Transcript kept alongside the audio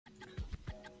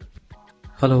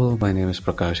Hello, my name is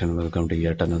Prakash and welcome to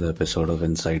yet another episode of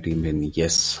Insight Team in.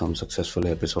 Yes, हम successful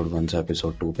episode 1 से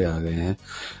episode 2 पे आ गए हैं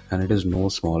and it is know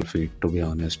small feet to be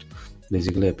honest.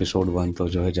 Basically episode 1 तो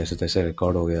जो है जैसे तैसे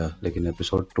रिकॉर्ड हो गया, लेकिन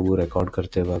एपिसोड 2 रिकॉर्ड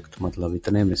करते वक्त मतलब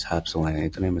इतने मिसहैप्स हुए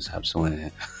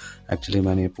हैं. एक्चुअली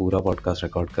मैंने ये पूरा पॉडकास्ट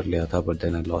रिकॉर्ड कर लिया था, but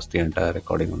then I lost the entire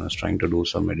recording and I was trying to do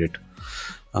some edit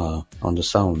on the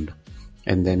sound,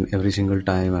 and then every single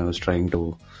time I was trying to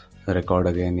record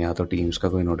again, या तो teams का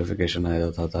कोई notification आ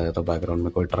जाता था, या तो background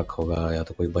में कोई ट्रक होगा, या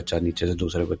तो कोई बच्चा नीचे से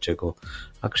दूसरे बच्चे को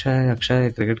अक्षय अक्षय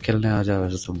क्रिकेट खेलने आ जा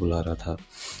वैसे सब बुला रहा था.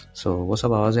 सो वो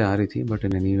सब आवाज़ें आ रही थी, but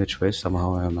in any which way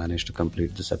somehow I managed to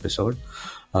complete this episode.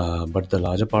 But the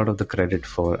larger part of the credit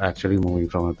for actually moving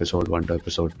from episode 1 to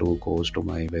episode 2 goes to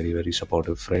my very very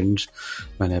supportive friends.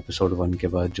 मैंने episode 1 के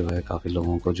बाद जो है काफ़ी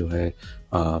लोगों को जो है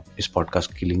इस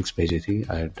पॉडकास्ट की लिंक्स भेजी थी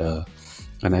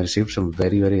and I received some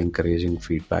very very encouraging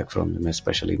feedback from them,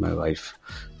 especially my wife,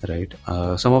 right?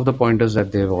 Some of the pointers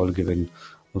that they've all given,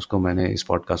 उसको मैंने इस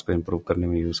पॉडकास्ट को इम्प्रूव करने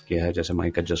में यूज़ किया है. जैसे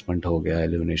माइक एडजस्टमेंट हो गया,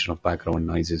 एलिमिनेशन ऑफ बैकग्राउंड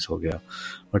नॉइजेस हो गया.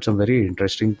 But some very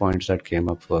interesting points that came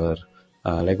up were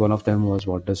like one of them was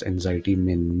what does anxiety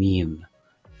mean,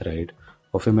 right?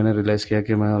 और फिर मैंने रियलाइज़ किया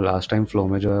कि मैं लास्ट टाइम फ्लो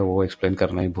में जो है वो एक्सप्लेन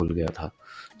करना ही भूल गया था.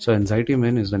 So Anxiety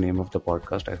Men is the name of the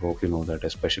podcast. I hope you know that,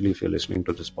 especially if you're listening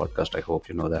to this podcast. I hope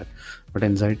you know that. But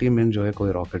Anxiety Men जो है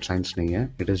कोई rocket science नहीं है.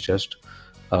 It is just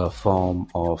a form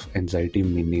of anxiety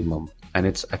minimum,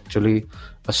 and it's actually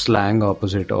a slang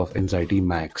opposite of anxiety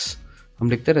max. हम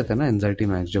लिखते रहते हैं ना एंजाइटी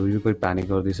मैक्स जब भी कोई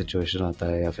पैनिक और दी सिचुएशन आता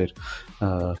है, या फिर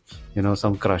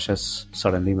some crushes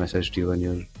suddenly messaged you and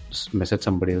you message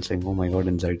somebody else saying, oh my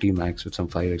god, anxiety max with some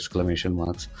 5 exclamation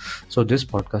marks. So this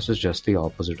podcast is just the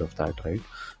opposite of that,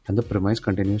 right? And the premise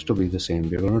continues to be the same.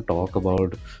 We're going to talk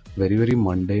about very very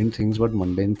mundane things, but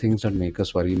mundane things that make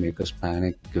us worry, make us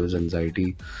panic, give us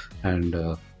anxiety. And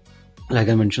like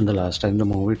I mentioned the last time,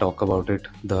 the more we talk about it,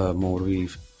 the more we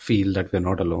feel that we're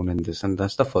not alone in this, and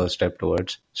that's the first step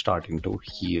towards starting to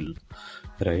heal,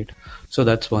 right? So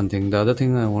that's one thing. The other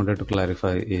thing I wanted to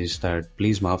clarify is that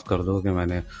please माफ कर दो कि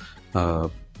मैंने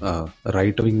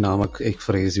right wing नामक एक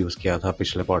phrase use किया था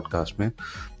पिछले पॉडकास्ट में.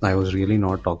 I was really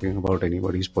not talking about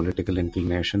anybody's political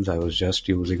inclinations. I was just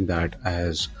using that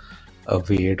as a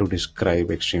way to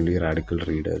describe extremely radical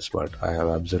readers, but I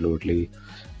have absolutely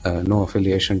no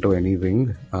affiliation to any wing,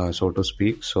 so to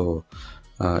speak. So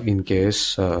in case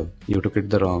you took it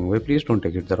the wrong way, please don't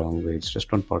take it the wrong way. It's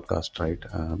just one podcast, right?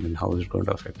 How is it going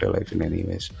to affect your life in any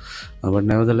ways? But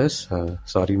nevertheless,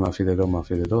 sorry, माफ़ी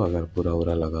दे दो अगर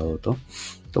बुरा लगा हो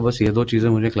तो बस ये दो चीज़ें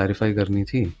मुझे क्लैरिफाई करनी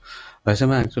थी. वैसे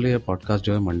मैं एक्चुअली ये पॉडकास्ट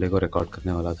जो है मंडे को रिकॉर्ड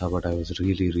करने वाला था, but I was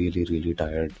really really really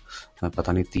tired. मैं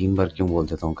पता नहीं 3 बार क्यों बोल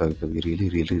देता हूँ कभी कभी रियली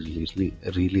रियली रियली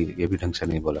रियली, ये भी ढंग से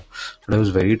नहीं बोला. But I was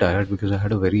very tired because I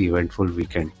had a very eventful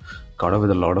weekend. caught up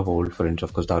with a lot of old friends.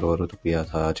 Of course, दारू वारू तो पिया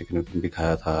था, चिकन विकन भी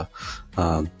खाया था,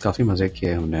 काफ़ी मज़े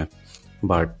किए हमने.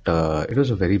 But it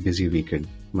was a very busy weekend.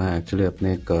 मैं एक्चुअली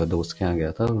अपने एक दोस्त के यहाँ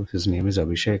गया था. His name is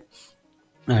Abhishek.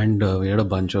 And we had a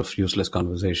bunch of useless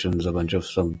conversations, a bunch of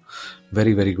some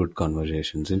very very good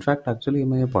conversations. In fact, actually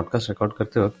मैं ये podcast record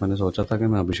करते वक्त मैंने सोचा था कि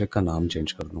मैं अभिषेक का नाम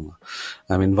change कर दूंगा.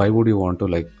 I mean, why would you want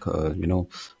to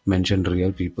mention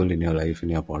real people in your life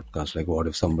in your podcast? Like, what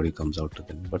if somebody comes out to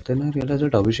them? But then I realized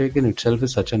that Abhishek in itself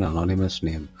is such an anonymous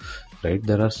name, right?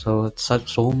 There are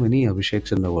so many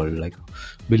Abhisheks in the world, like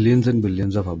billions and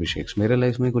billions of Abhisheks. मेरे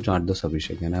life में कुछ 8-10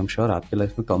 अभिषेक हैं. I am sure आपके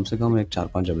life में कम से कम एक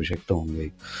 4-5 अभिषेक तो होंगे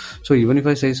ही. So even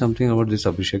if I say something about this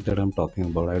Abhishek that I'm talking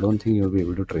about, I don't think you'll be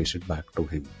able to trace it back to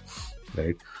him,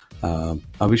 right?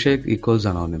 Abhishek equals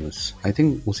anonymous. I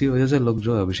think उसी वजह से लोग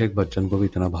जो अभिषेक बच्चन को भी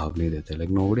इतना भाव नहीं देते.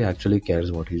 Like nobody actually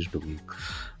cares what he's doing.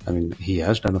 I mean, he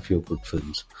has done a few good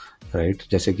films, right?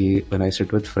 जैसे कि when I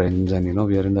sit with friends and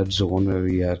we are in that zone where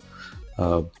we are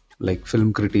like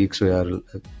film critiques, we are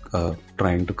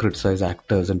trying to criticize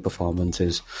actors and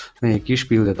performances. मैं एक ही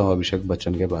spill देता हूँ अभिषेक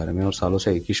बच्चन के बारे में, और सालों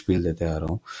से एक ही स्पील देते आ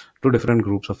रहा हूँ to different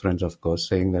groups of friends, of course,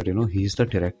 saying that he's the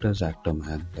director's actor,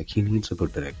 man. Like he needs a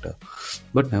good director.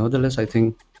 But nevertheless, I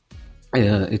think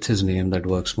it's his name that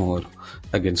works more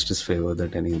against his favor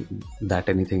than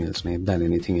anything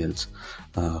else.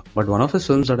 But one of his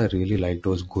films that I really liked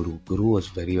was Guru. Guru was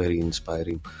very very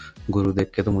inspiring. गुरु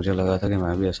देख के तो मुझे लगा था कि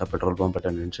मैं भी ऐसा पेट्रोल पंप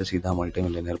अटेंडेंट से सीधा मल्टी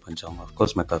मिलियनर बन जाऊंगा.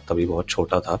 ऑफकोर्स मैं तभी बहुत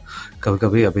छोटा था. कभी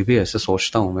कभी अभी भी ऐसे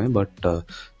सोचता हूँ मैं, बट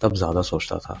तब ज़्यादा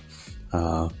सोचता था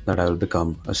that I will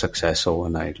become a success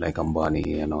overnight like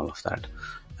Ambani and all of that.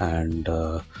 And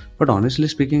but honestly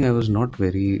speaking, I was not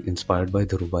very inspired by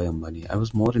Dhirubhai Ambani. I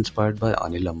was more inspired by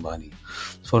Anil Ambani.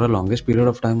 For a longest period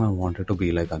of time, I wanted to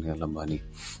be like Anil Ambani,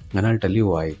 and I'll tell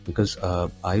you why. Because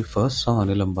I first saw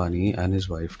Anil Ambani and his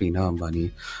wife Tina Ambani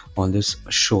on this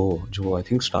show, जो I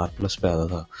think Star Plus पे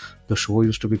आता था. The show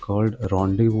used to be called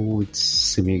Rendezvous with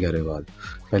Simi Garewal.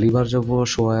 पहली बार जब वो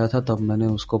show आया था तब मैंने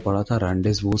उसको पढ़ा था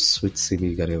Rendezvous with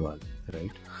Simi Garewal,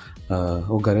 right?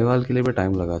 वो गरेवाल के लिए भी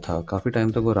टाइम लगा था, काफ़ी टाइम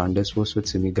तक वो रैंडेसवोस विद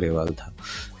सिमी ग्रेवाल था.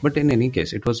 But in any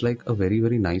case it was like a very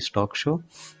very nice talk show,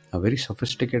 a very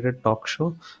sophisticated talk show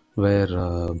where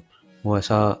वो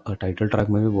ऐसा टाइटल ट्रैक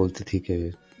में भी बोलती थी कि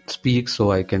speak so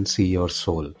I can see your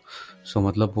soul. So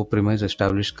मतलब वो प्रीमाइज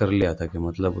एस्टैब्लिश कर लिया था कि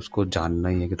मतलब उसको जानना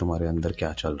ही है कि तुम्हारे अंदर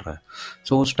क्या चल रहा है.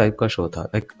 सो उस टाइप का शो था.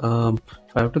 Like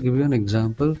I have to give you an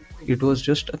example. It was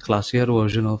just a classier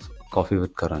version of coffee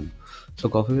with Karan. So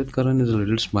Coffee with Karan is a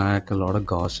little smack, a lot of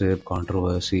gossip,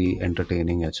 controversy,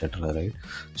 entertaining, etc. Right?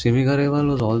 Simi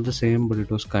Garewal was all the same, but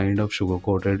it was kind of sugar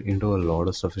coated into a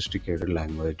lot of sophisticated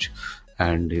language,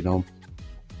 and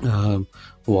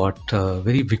what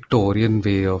very Victorian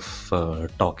way of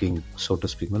talking, so to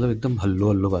speak. मतलब एकदम hello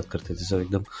hello बात करते थे सब,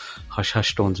 एकदम hush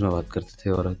hush tones में बात करते थे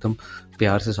और एकदम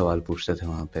प्यार से सवाल पूछते थे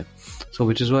वहाँ पे. So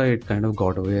which is why it kind of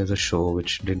got away as a show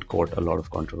which didn't caught a lot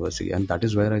of controversy, and that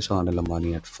is where I saw Anil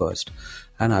Ambani at first,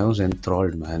 and I was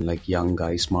enthralled, man. Like young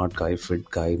guy, smart guy, fit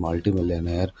guy,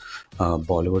 multi-millionaire,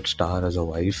 Bollywood star as a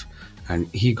wife,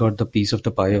 and he got the piece of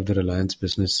the pie of the Reliance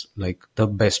business, like the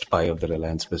best pie of the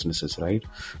Reliance businesses, right?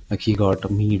 Like he got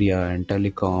media and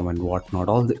telecom and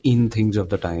whatnot, all the in things of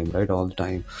the time, right? All the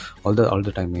time, all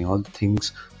the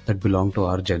things that belong to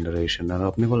our generation. और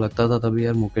अपने को लगता था तभी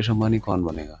यार मुकेश अंबानी कौन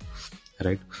बनेगा,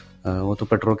 right? वो तो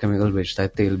पेट्रोकेमिकल बेचता है,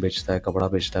 तेल बेचता है, कपड़ा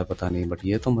बेचता है, पता नहीं, बट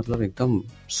ये तो मतलब एकदम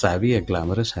सैवी है,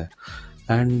 ग्लैमरस है.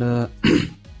 एंड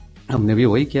हमने भी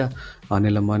वही किया.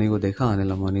 अनिल अंबानी को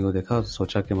देखा,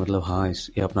 सोचा कि मतलब हाँ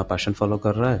ये अपना पैशन फॉलो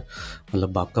कर रहा है,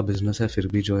 मतलब बाप का बिजनेस है, फिर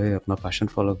भी जो है अपना पैशन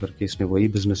फॉलो करके इसने वही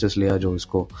बिजनेसेस लिया जो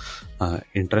इसको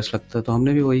इंटरेस्ट लगता है. तो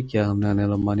हमने भी वही किया, हमने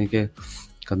अनिल अंबानी के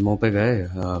कदमों पे गए.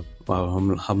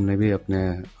 हमने भी अपने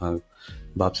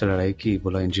बाप से लड़ाई की,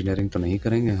 बोला इंजीनियरिंग तो नहीं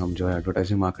करेंगे, हम जो है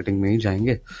एडवर्टाइजिंग मार्केटिंग में ही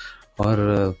जाएंगे.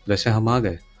 और वैसे हम आ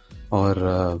गए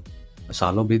और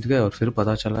सालों बीत गए और फिर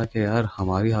पता चला कि यार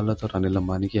हमारी हालत और अनिल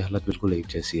अंबानी की हालत बिल्कुल एक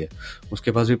जैसी है.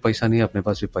 उसके पास भी पैसा नहीं है, अपने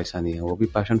पास भी पैसा नहीं है. वो भी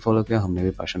पैशन फॉलो किया, हमने भी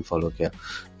पैशन फॉलो किया,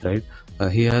 right?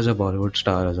 He has a Bollywood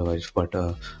star as a wife, but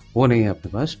वो नहीं है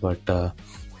अपने पास. बट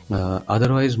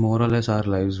अदरवाइज मोर और less our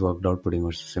lives worked out pretty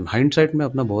much same. Hindsight में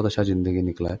अपना बहुत अच्छा जिंदगी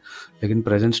निकला है, लेकिन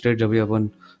प्रेजेंट स्टेट जब भी अपन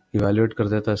इवेल्युएट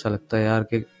करते हैं तो ऐसा लगता है यार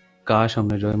कि काश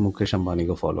हमने जो है मुकेश अंबानी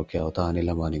को फॉलो किया होता अनिल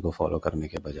अंबानी को फॉलो करने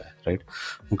के बजाय, राइट?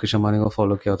 मुकेश अंबानी को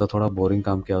फॉलो किया होता, थोड़ा बोरिंग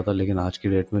काम किया होता, लेकिन आज की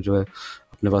डेट में जो है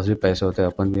अपने पास भी पैसे होते हैं,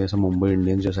 अपन भी ऐसा मुंबई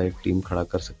इंडियंस जैसा एक टीम खड़ा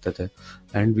कर सकते थे,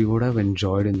 and we would have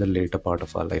enjoyed in the letter part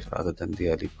of our life rather than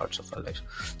the early parts of our life.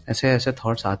 ऐसे ऐसे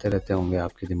थॉट्स आते रहते होंगे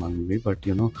आपके दिमाग में भी, but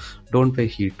don't pay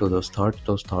heat to those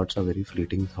thoughts are very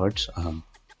fleeting thoughts.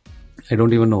 I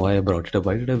don't even know why I brought it up.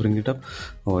 Why did I bring it up?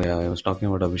 Oh yeah, I was talking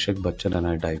about Abhishek Bachchan and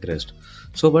I digressed.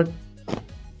 So, but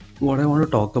what I want to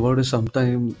talk about is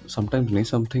sometimes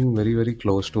something very, very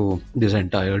close to this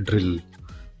entire drill,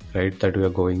 right? That we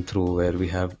are going through, where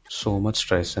we have so much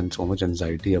stress and so much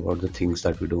anxiety about the things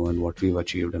that we do and what we've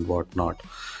achieved and what not.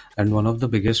 And one of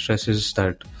the biggest stresses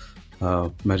that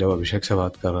मैं जब अभिषेक से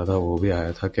बात कर रहा था वो भी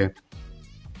आया था कि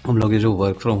हम लोग ये जो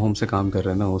वर्क फ्रॉम होम से काम कर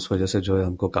रहे हैं ना, उस वजह से जो है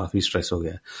हमको काफ़ी स्ट्रेस हो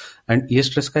गया है. एंड ये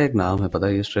स्ट्रेस का एक नाम है, पता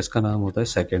है? ये स्ट्रेस का नाम होता है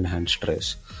second hand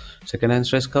stress. Second hand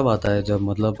stress कब आता है? जब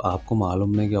मतलब आपको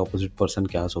मालूम नहीं कि ऑपोजिट पर्सन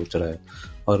क्या सोच रहा है,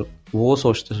 और वो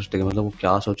सोचते सोचते कि मतलब वो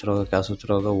क्या सोच रहा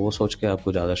होगा, वो सोच के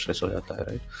आपको ज़्यादा स्ट्रेस हो जाता है,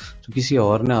 राइट? तो किसी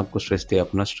और ने आपको स्ट्रेस दिया,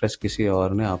 अपना स्ट्रेस किसी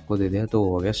और ने आपको दे दिया, तो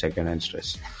वो हो गया सेकेंड हैंड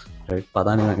स्ट्रेस, राइट?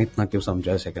 पता नहीं मैंने इतना क्यों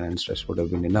समझा है, second hand stress would have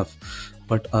been enough.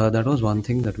 But that was one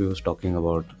thing that we were talking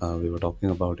about. We were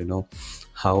talking about,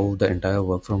 how the entire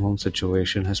work from home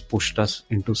situation has pushed us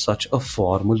into such a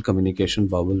formal communication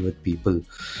bubble with people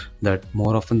that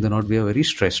more often than not we are very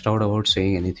stressed out about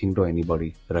saying anything to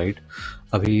anybody, right?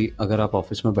 अभी अगर आप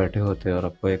office में बैठे होते हैं और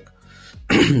आपको एक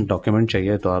डॉक्यूमेंट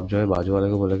चाहिए, तो आप जो है बाजू वाले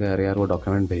को बोलेंगे अरे यार वो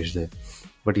डॉक्यूमेंट भेज दे.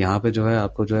 बट यहाँ पे जो है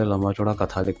आपको जो है लंबा चौड़ा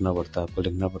कथा लिखना पड़ता है. आपको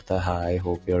लिखना पड़ता है high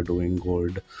hope you are doing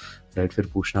good, right? फिर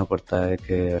पूछना पड़ता है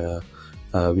कि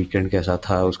वीकेंड कैसा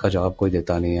था, उसका जवाब कोई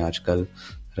देता नहीं है आजकल,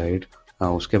 राइट?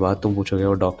 उसके बाद तुम पूछोगे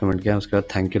वो डॉक्यूमेंट क्या है, उसके बाद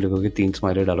थैंक यू लिखोगे, 3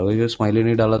 स्माइली डालोगे. जो स्माइली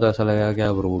नहीं डाला तो ऐसा लगेगा कि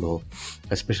आप रूड हो,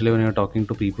 specially when you are talking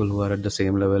to people who are at the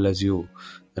same level as you,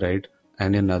 right?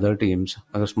 And in other teams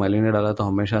अगर स्माइली नहीं डाला तो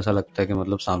हमेशा ऐसा लगता है कि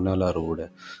मतलब सामने वाला रूड है,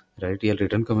 राइट। ये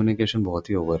रिटन कम्युनिकेशन बहुत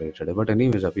ही ओवररेटेड है, बट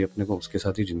एनीवेज अभी अपने को उसके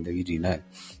साथ ही ज़िंदगी जीना है,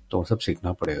 तो वो सब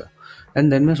सीखना पड़ेगा।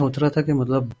 एंड देन मैं सोच रहा था कि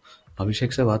मतलब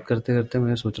अभिषेक से बात करते करते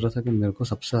मैं सोच रहा था कि मेरे को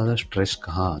सबसे ज़्यादा स्ट्रेस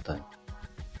कहाँ आता है।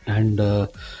 एंड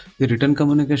ये रिटर्न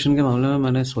कम्युनिकेशन के मामले में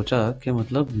मैंने सोचा कि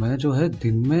मतलब मैं जो है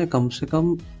दिन में कम से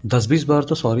कम 10-20 बार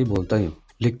तो सॉरी बोलता ही हूँ,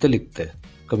 लिखते लिखते।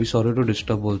 कभी सॉरी टू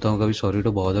डिस्टर्ब बोलता हूँ, कभी सॉरी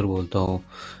टू बॉदर बोलता हूँ,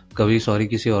 कभी सॉरी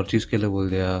किसी और चीज़ के लिए बोल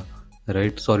दिया,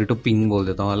 राइट। सॉरी टू पिंग बोल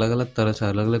देता हूँ, अलग अलग तरह से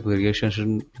अलग अलग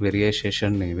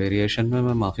वेरिएशन में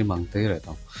मैं माफ़ी मांगते ही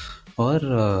रहता हूँ।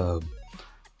 और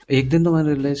एक दिन तो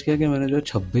मैंने रियलाइज़ किया कि मैंने जो है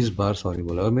 26 बार सॉरी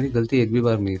बोला और मेरी गलती एक भी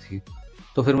बार नहीं थी।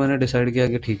 तो फिर मैंने डिसाइड किया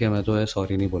कि ठीक है, मैं तो है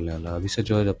सॉरी नहीं बोलने वाला अभी से,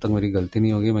 जो है जब तक मेरी गलती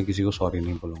नहीं होगी मैं किसी को सॉरी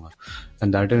नहीं बोलूँगा।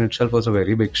 And that in itself was a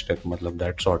very big step, मतलब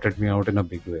that sorted me out in a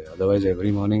big way. Otherwise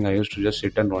every morning I used to just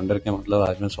sit and wonder कि मतलब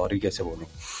आज मैं सॉरी कैसे बोलूँ।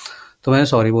 तो मैंने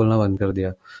सॉरी बोलना बंद कर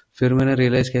दिया। फिर मैंने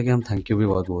रियलाइज़ किया कि हम थैंक यू भी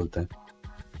बहुत बोलते हैं।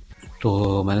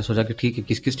 तो मैंने सोचा कि ठीक है,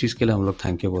 किस किस चीज़ के लिए हम लोग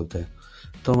थैंक यू बोलते हैं।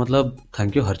 तो मतलब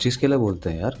थैंक यू हर चीज़ के लिए बोलते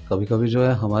हैं यार। कभी कभी जो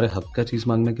है हमारे हक का चीज़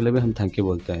मांगने के लिए भी हम थैंक यू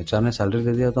बोलते हैं। एचआर ने सैलरी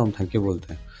दे दिया तो हम थैंक यू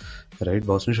बोलते हैं, राइट।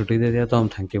 बॉस ने छुट्टी दे दिया तो हम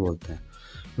थैंक यू बोलते हैं।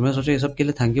 तो मैं सोचा ये सब के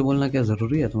लिए थैंक यू बोलना क्या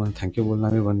ज़रूरी है, तो मैंने थैंक यू बोलना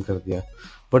भी बंद कर दिया।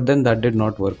 But then that did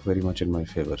not work very much in my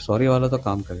favour. Sorry वाला तो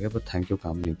काम कर गया, बट थैंक यू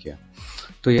काम नहीं किया।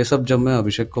 तो ये सब जब मैं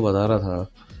अभिषेक को बता रहा था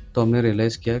तो हमने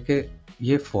रियलाइज़ किया कि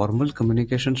ये फॉर्मल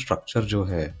कम्युनिकेशन स्ट्रक्चर जो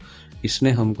है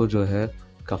इसने हमको जो है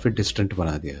काफ़ी डिस्टेंट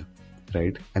बना दिया है,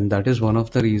 right? And that is one of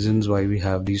the reasons why we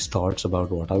have these thoughts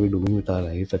about what are we doing with our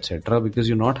life, etc. Because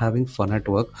you're not having fun at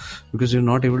work, because you're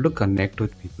not able to connect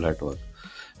with people at work.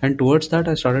 And towards that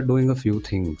I started doing a few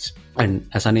things.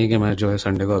 And ऐसा नहीं कि मैं जो है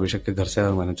Sunday को अभिषेक के घर से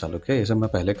और मैंने चालू किया, ये सब मैं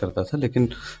पहले करता था, लेकिन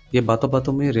ये बातों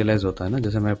बातों में रियलाइज़ होता है ना।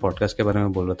 जैसे मैं पॉडकास्ट के बारे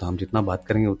में बोल रहा था, हम जितना बात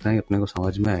करेंगे उतना ही अपने को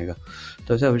समझ में आएगा।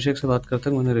 तो ऐसे अभिषेक से बात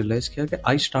करते मैंने रियलाइज़ किया कि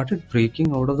I started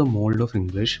breaking out of the mould of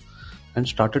English and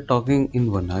started talking in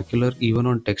vernacular even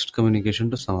on text communication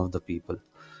to some of the people,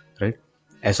 right?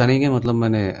 ऐसा नहीं कि मतलब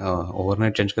मैंने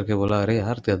ओवरनाइट चेंज करके बोला अरे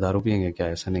यार तेरा दारू पियेंगे क्या,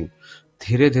 ऐसा नहीं।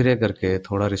 धीरे धीरे करके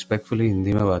थोड़ा रिस्पेक्टफुली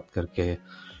हिंदी में बात करके,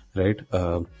 राइट,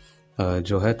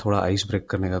 जो है थोड़ा आइस ब्रेक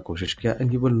करने का कोशिश किया।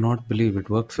 And you will not believe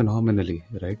it work phenomenally,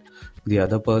 right. The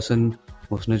other person,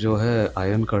 उसने जो है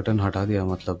आयरन कर्टन हटा दिया,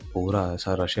 मतलब पूरा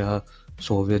ऐसा रशिया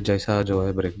सोवियत जैसा जो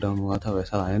है ब्रेकडाउन हुआ था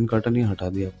वैसा आयरन कर्टन ही हटा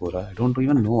दिया पूरा। I don't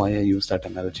even know why I use that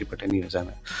analogy, but anyways I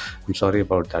am sorry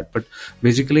about that, but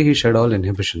basically he shade all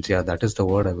inhibitions. या that is the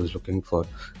word I was looking for.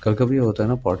 कभी कभी होता है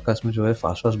ना podcast में जो है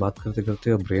fast fast बात करते करते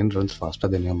your brain runs faster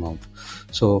than your mouth,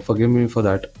 so forgive me for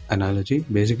that analogy.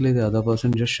 Basically the other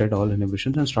person just shed all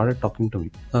inhibitions and started talking to me.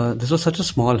 This was such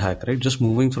a small hack, right? Just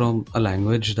moving from a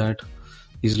language that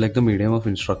is like the medium of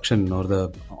instruction or the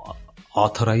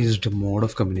authorized mode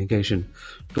of communication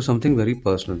to something very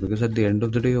personal, because at the end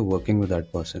of the day you're working with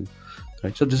that person,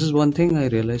 right? So this is one thing I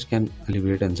realized can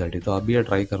alleviate anxiety. तो आप भी ये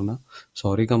try करना,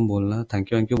 sorry कम बोलना,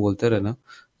 thank you बोलते रहना,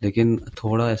 लेकिन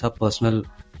थोड़ा ऐसा पर्सनल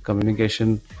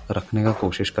कम्युनिकेशन रखने का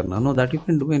कोशिश करना। Know that you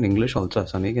can do in English also,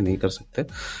 ऐसा नहीं कि नहीं कर सकते,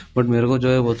 बट मेरे को जो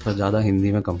है वो थोड़ा ज़्यादा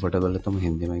हिंदी में कंफर्टेबल है तो मैं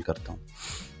हिंदी में ही करता हूँ।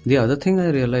 The other thing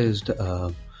I realised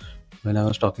when I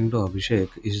was talking to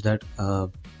Abhishek is that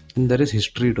and there is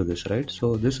history to this, right? So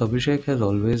this Abhishek has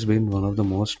always been one of the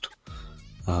most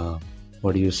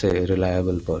what do you say,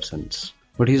 reliable persons,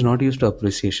 but he's not used to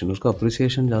appreciation. उसको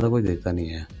appreciation ज़्यादा कोई देता नहीं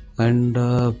है। And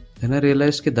then I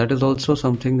realized that that is also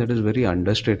something that is very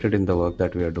understated in the work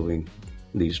that we are doing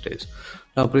these days.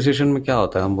 Appreciation में क्या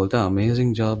होता है, हम बोलते हैं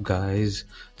amazing job guys,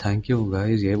 thank you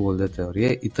guys, ये बोल देते हैं, और ये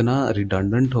इतना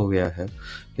रिडंडेंट हो गया है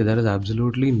कि there is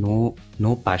absolutely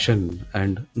no passion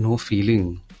and know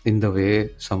feeling in the way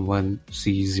someone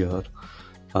sees your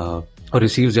or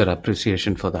receives your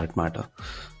appreciation for that matter.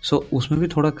 So उसमें भी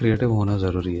थोड़ा creative होना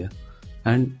ज़रूरी है.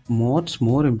 And what's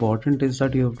more important is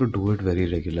that you have to do it very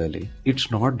regularly. It's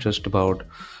not just about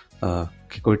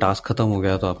कि कोई task खत्म हो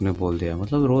गया तो आपने बोल दिया,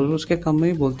 मतलब रोज रोज के काम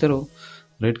में ही बोलते रहो,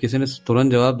 राइट। किसी ने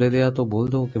तुरंत जवाब दे दिया तो बोल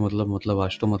दो कि मतलब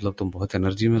आज तो मतलब तुम बहुत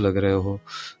एनर्जी में लग रहे हो,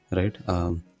 राइट।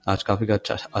 आज काफ़ी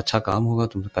अच्छा काम होगा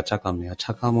तुमसे, कच्चा काम नहीं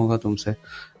अच्छा काम होगा तुमसे,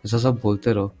 ऐसा सब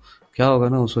बोलते रहो। क्या होगा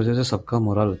ना, उस वजह से सबका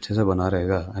मोरल अच्छे से बना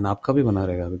रहेगा एंड आपका भी बना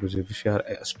रहेगा, because if you are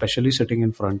specially sitting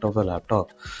in front of a laptop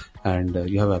and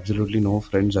you have absolutely no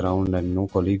friends around and no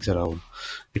colleagues around,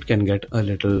 it can get a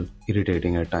little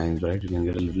irritating at times, right? You can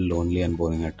get a little lonely and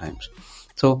boring at times.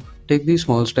 So take these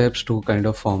small steps to kind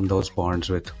of form those bonds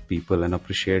with people and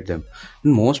appreciate them.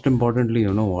 And most importantly,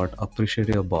 you know what?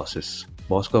 Appreciate your bosses.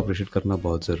 Boss को appreciate करना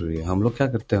बहुत ज़रूरी है. हम लोग क्या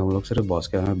करते हैं, हम लोग सिर्फ बॉस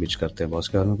के बारे में बिच करते हैं, बॉस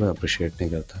के बारे में कोई अप्रिशिएट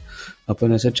नहीं करता.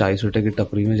 अपन ऐसे चाय सूटे की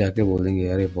टपरी में जाके बोल देंगे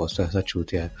यार ये बॉस तो ऐसा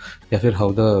चूतिया है, या फिर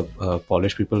how the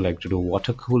polish people like to do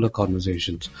water cooler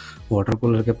conversations. Water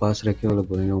cooler के पास रह के वो लोग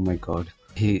बोलेंगे oh my god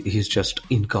he is just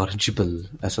incorrigible,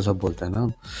 ऐसा सब बोलता है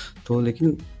ना. तो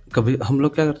लेकिन कभी हम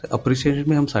लोग क्या करते हैं, अप्रिसिएशन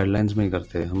में हम साइडलाइंस में ही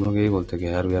करते हैं. हम लोग यही बोलते हैं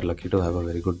कि यार we are lucky to have a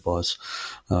very good boss,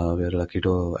 we are lucky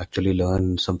to actually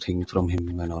learn something from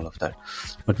him and all of that.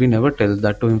 But we never tell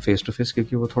that to him face to face,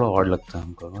 क्योंकि वो थोड़ा odd लगता है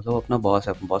हमको. मतलब अपना boss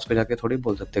है, boss पे जाके थोड़ी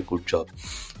बोल सकते हैं गुड जॉब.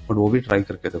 बट वो भी ट्राई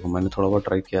करके देखो. मैंने थोड़ा बहुत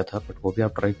ट्राई किया था, बट वो भी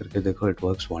आप ट्राई करके देखो, it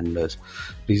works wonders.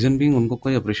 Reason being उनको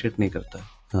कोई अप्रिशिएट नहीं करता.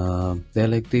 They are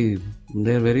like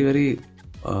they are very very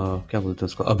क्या बोलते हैं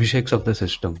उसको, Abhisheks of the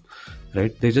system,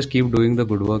 right. They just keep doing the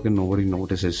good work and nobody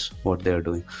notices what they are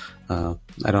doing.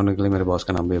 Ironically मेरे boss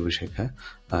का नाम भी अभिषेक है,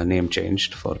 नेम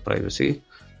चेंज्ड फॉर प्राइवेसी.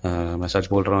 मैं सच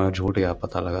बोल रहा हूँ झूठ, या आप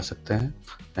पता लगा सकते हैं.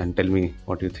 And tell me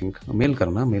what you think. Mail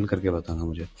करना, मेल करके बताना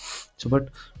मुझे. So but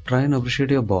try and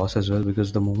appreciate your boss as well,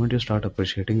 because the moment you start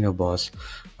appreciating your boss,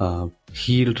 he or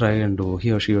she will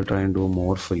try and do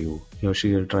more for you. He or she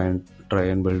will try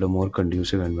and build a more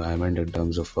conducive environment in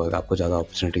terms of work. आपको ज़्यादा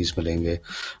opportunities मिलेंगे,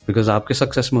 because आपके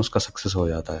success में उसका success हो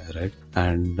जाता है, right?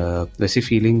 And वैसी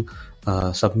feeling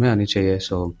सब में आनी चाहिए.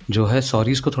 So जो है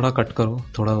सॉरीज को थोड़ा कट करो,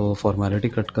 थोड़ा वो फॉर्मेलिटी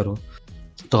कट करो.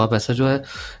 तो आप ऐसा जो है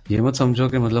ये मत समझो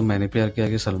कि मतलब मैंने प्यार किया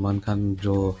कि सलमान खान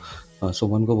जो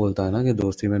सुमन को बोलता है ना कि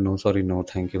दोस्ती में no sorry no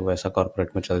thank you, वैसा कॉर्पोरेट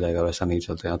में चल जाएगा. वैसा नहीं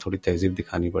चलता. यहाँ थोड़ी तहजीब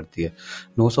दिखानी पड़ती है.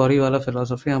 नो सॉरी वाला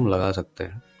फिलोसफी हम लगा सकते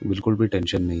हैं, बिल्कुल भी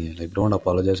टेंशन नहीं है. Like don't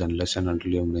apologise unless and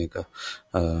until you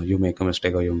make a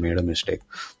mistake और you made a mistake.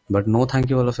 But no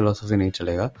thank you वाला फिलोसफी नहीं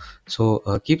चलेगा. So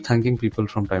keep thanking people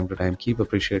from time to time, keep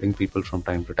appreciating people from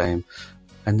time to time.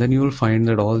 And then you will find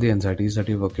that all the anxieties that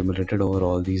you've accumulated over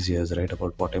all these years, right,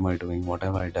 about what am I doing, what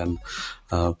have I done,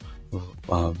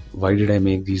 why did I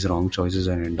make these wrong choices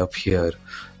and end up here,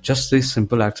 just these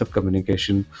simple acts of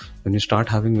communication, when you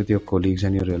start having with your colleagues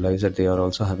and you realize that they are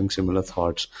also having similar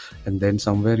thoughts, and then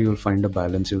somewhere you'll find a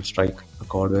balance, you'll strike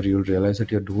a chord where you'll realize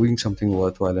that you're doing something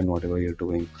worthwhile in whatever you're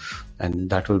doing, and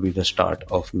that will be the start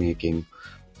of making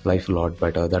life a lot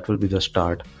better. That will be the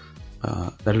start.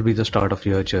 That will be the start of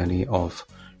your journey of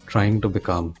trying to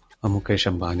become a Mukesh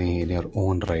Ambani in your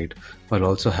own right, while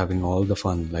also having all the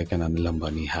fun like an Anil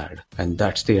Ambani had. And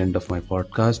that's the end of my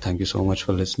podcast. Thank you so much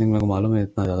for listening. मेरे को मालूम है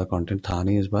इतना ज़्यादा content था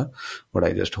नहीं इस बार, but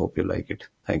I just hope you like it.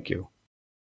 Thank you.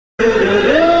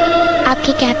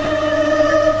 आपकी कैब.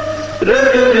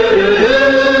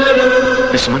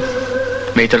 सुमन,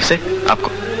 मेरी तरफ से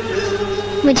आपको.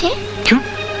 मुझे? क्यों?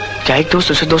 क्या एक दोस्त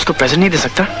दूसरे दोस्त को प्रेजेंट नहीं दे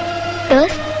सकता?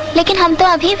 दोस्त? लेकिन हम तो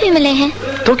अभी भी मिले हैं.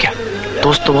 तो क्या,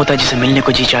 दोस्त तो होता है जिसे मिलने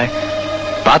को जी चाहे,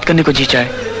 बात करने को जी चाहे,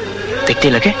 दिखते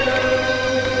लगे.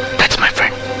 That's my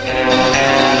friend.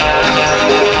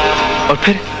 और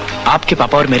फिर आपके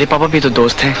पापा और मेरे पापा भी तो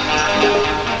दोस्त हैं.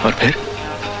 और फिर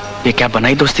ये क्या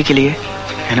बनाई दोस्ती के लिए,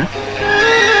 है ना?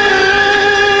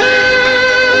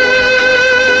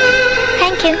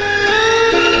 Thank you.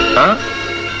 हाँ,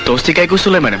 दोस्ती का एक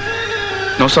उसूल है madam.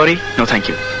 No sorry no thank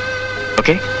you.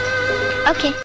 Okay. Okay.